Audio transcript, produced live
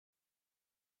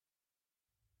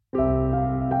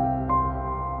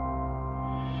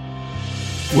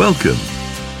Welcome,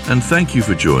 and thank you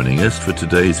for joining us for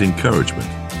today's encouragement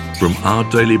from Our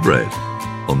Daily Bread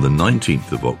on the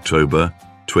 19th of October,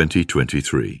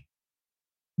 2023.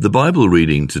 The Bible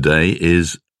reading today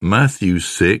is Matthew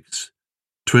 6,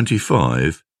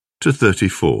 25 to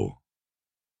 34.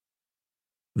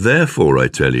 Therefore, I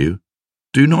tell you,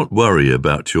 do not worry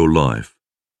about your life,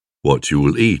 what you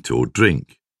will eat or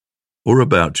drink, or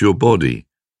about your body,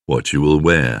 what you will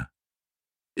wear.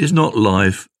 Is not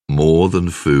life more than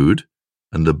food,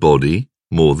 and the body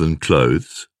more than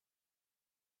clothes?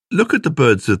 Look at the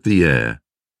birds of the air.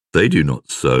 They do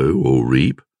not sow or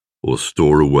reap or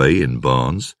store away in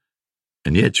barns,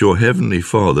 and yet your heavenly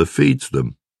Father feeds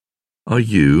them. Are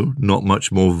you not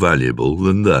much more valuable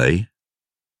than they?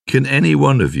 Can any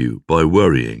one of you, by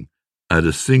worrying, add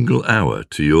a single hour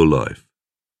to your life?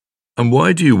 And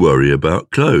why do you worry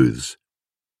about clothes?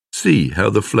 See how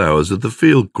the flowers of the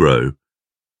field grow.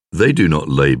 They do not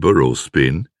labor or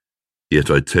spin, yet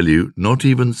I tell you, not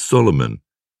even Solomon,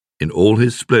 in all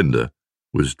his splendor,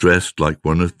 was dressed like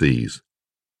one of these.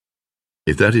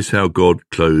 If that is how God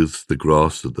clothes the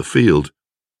grass of the field,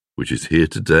 which is here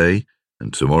today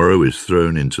and tomorrow is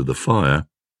thrown into the fire,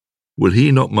 will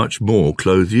he not much more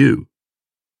clothe you,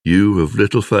 you of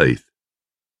little faith?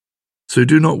 So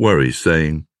do not worry,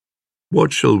 saying,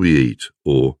 what shall we eat?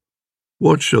 Or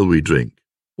what shall we drink?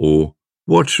 Or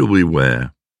what shall we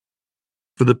wear?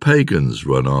 For the pagans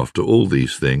run after all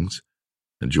these things,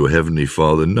 and your heavenly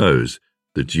Father knows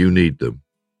that you need them.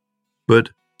 But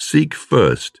seek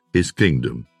first his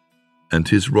kingdom and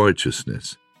his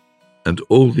righteousness, and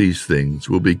all these things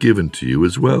will be given to you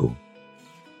as well.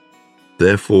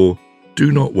 Therefore,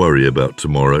 do not worry about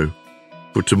tomorrow,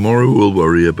 for tomorrow will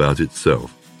worry about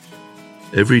itself.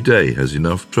 Every day has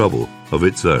enough trouble of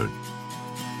its own.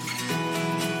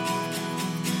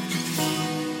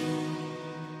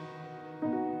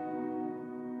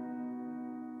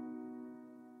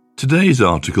 Today's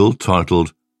article,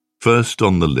 titled First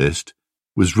on the List,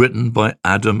 was written by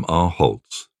Adam R.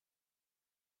 Holtz.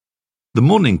 The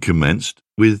morning commenced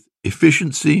with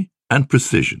efficiency and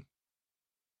precision.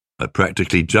 I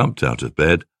practically jumped out of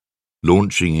bed,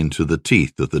 launching into the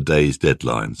teeth of the day's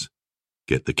deadlines.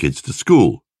 Get the kids to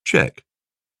school, check.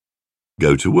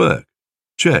 Go to work,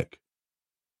 check.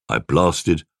 I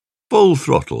blasted full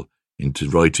throttle into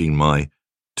writing my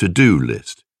to-do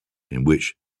list, in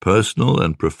which personal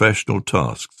and professional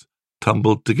tasks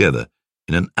tumbled together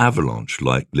in an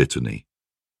avalanche-like litany.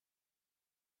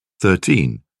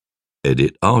 13.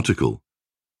 Edit article.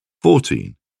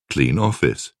 14. Clean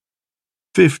office.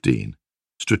 15.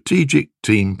 Strategic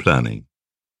team planning.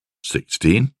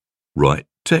 16. Write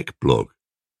tech blog.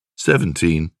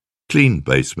 17. Clean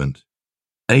basement.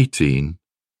 18.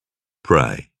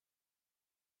 Pray.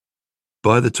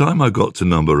 By the time I got to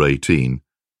number 18,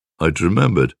 I'd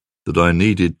remembered that I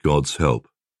needed God's help.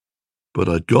 But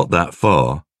I'd got that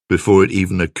far before it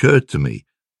even occurred to me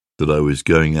that I was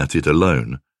going at it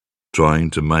alone, trying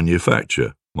to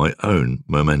manufacture my own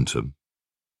momentum.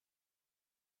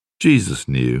 Jesus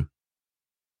knew.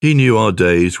 He knew our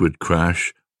days would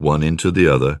crash one into the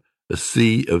other, a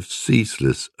sea of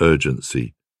ceaseless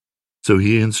urgency. So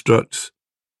he instructs,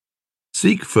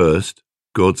 seek first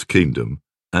God's kingdom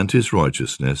and his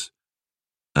righteousness,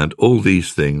 and all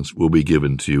these things will be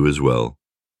given to you as well.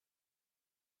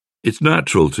 It's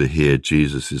natural to hear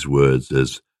Jesus' words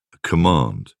as a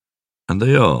command, and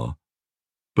they are,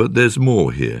 but there's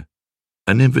more here,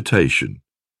 an invitation.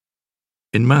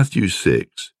 In Matthew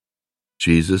 6,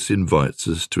 Jesus invites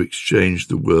us to exchange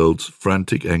the world's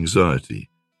frantic anxiety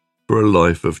for a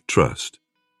life of trust,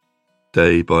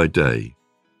 day by day.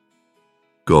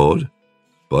 God,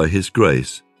 by his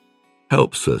grace,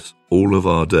 helps us all of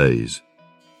our days,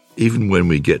 even when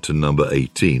we get to number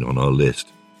 18 on our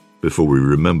list, before we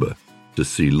remember to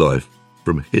see life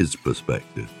from his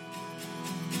perspective.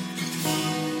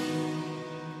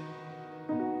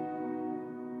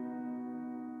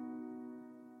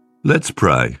 Let's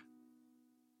pray.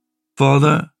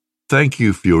 Father, thank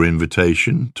you for your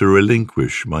invitation to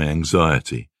relinquish my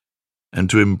anxiety and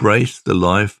to embrace the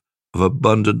life of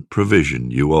abundant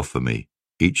provision you offer me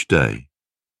each day.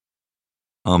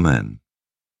 Amen.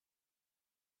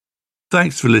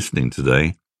 Thanks for listening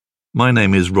today. My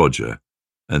name is Roger,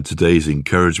 and today's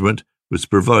encouragement was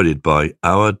provided by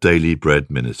Our Daily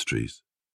Bread Ministries.